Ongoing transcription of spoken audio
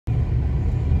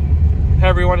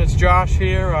everyone, it's Josh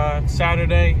here. It's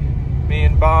Saturday. Me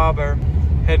and Bob are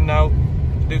heading out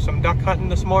to do some duck hunting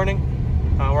this morning.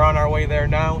 We're on our way there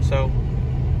now, so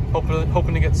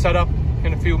hoping to get set up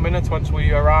in a few minutes. Once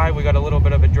we arrive, we got a little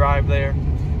bit of a drive there.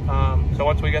 So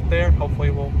once we get there, hopefully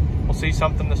we'll see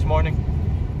something this morning.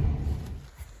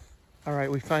 All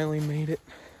right, we finally made it.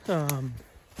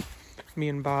 Me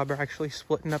and Bob are actually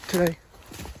splitting up today.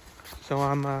 So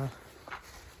I'm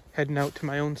heading out to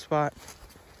my own spot.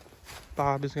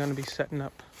 Bob is going to be setting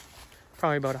up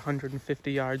probably about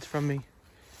 150 yards from me.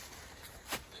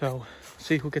 So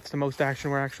see who gets the most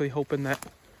action. We're actually hoping that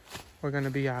we're going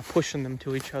to be pushing them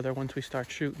to each other once we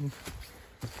start shooting.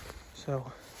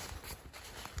 So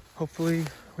hopefully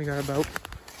we got about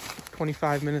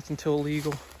 25 minutes until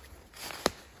legal.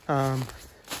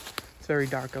 It's very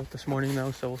dark out this morning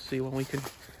though, so we'll see when we can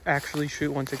actually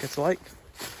shoot once it gets light.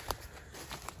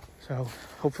 So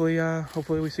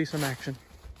hopefully we see some action.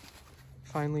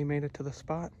 Finally made it to the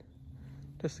spot.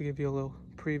 Just to give you a little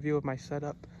preview of my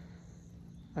setup,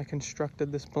 I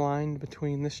constructed this blind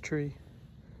between this tree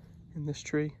and this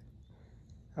tree.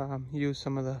 Used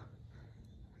some of the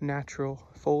natural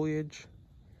foliage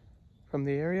from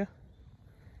the area.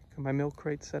 Got my milk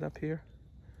crate set up here.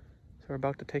 So we're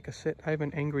about to take a sit. I have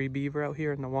an angry beaver out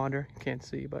here in the water. You can't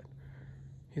see, but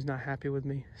he's not happy with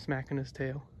me smacking his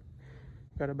tail.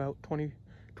 Got about 20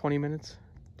 minutes,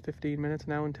 15 minutes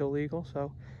now until legal,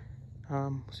 so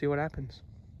see what happens.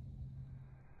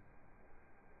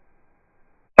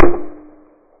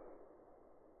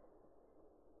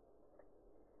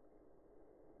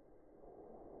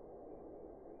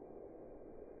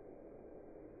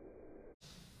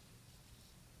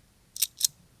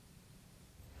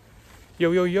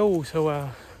 Yo, so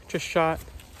just shot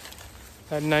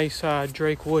that nice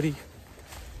Drake Woody.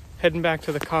 Heading back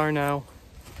to the car now.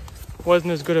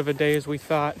 Wasn't as good of a day as we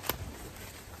thought.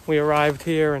 We arrived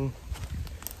here and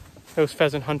there was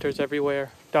pheasant hunters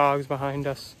everywhere, dogs behind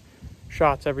us,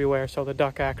 shots everywhere, so the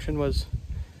duck action was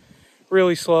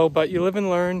really slow, but you live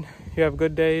and learn. You have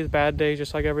good days, bad days,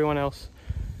 just like everyone else.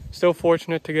 Still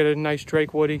fortunate to get a nice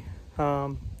Drake Woody,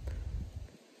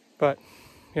 but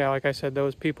yeah, like I said, there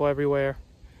was people everywhere.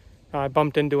 I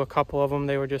bumped into a couple of them.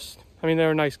 They were they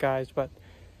were nice guys, but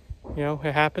you know,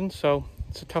 it happens. So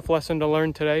it's a tough lesson to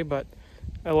learn today, but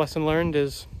a lesson learned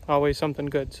is always something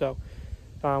good. So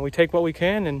we take what we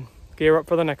can and gear up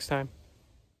for the next time.